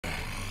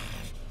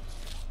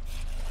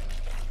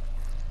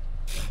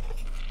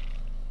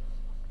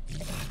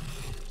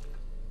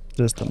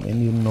Just the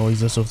menu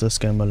noises of this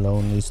game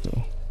alone is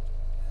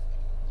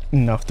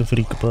enough to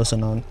freak a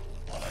person on.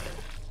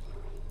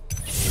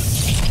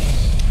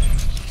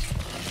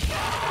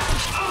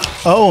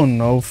 Oh,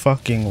 no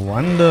fucking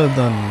wonder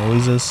the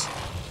noises.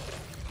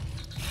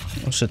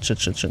 Oh shit.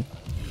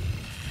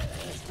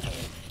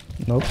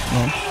 Nope,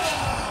 no.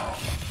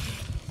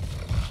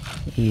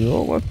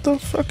 Yo, what the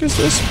fuck is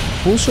this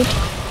bullshit?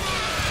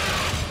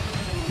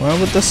 Why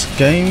would this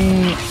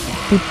game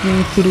put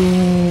me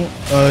through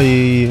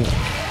a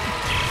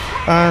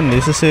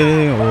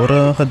unnecessary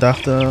horror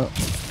gedachte?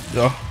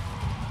 Ja.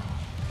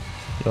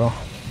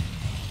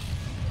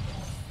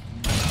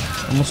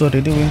 I'm also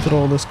already went through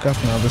all this crap.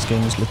 Now this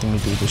game is letting me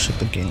do this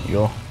shit again.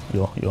 Yo.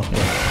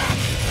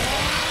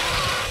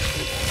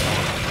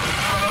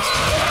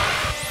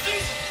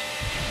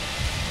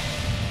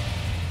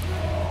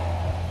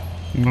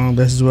 No,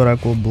 this is what I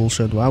call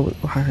bullshit. Why would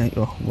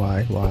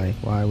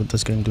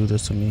this game do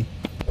this to me?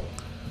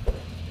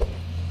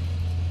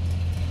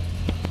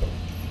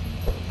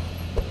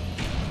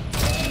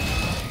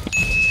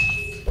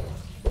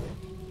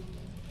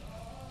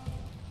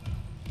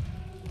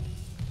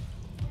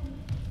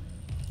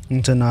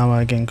 So now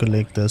I can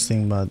collect this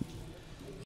thing, but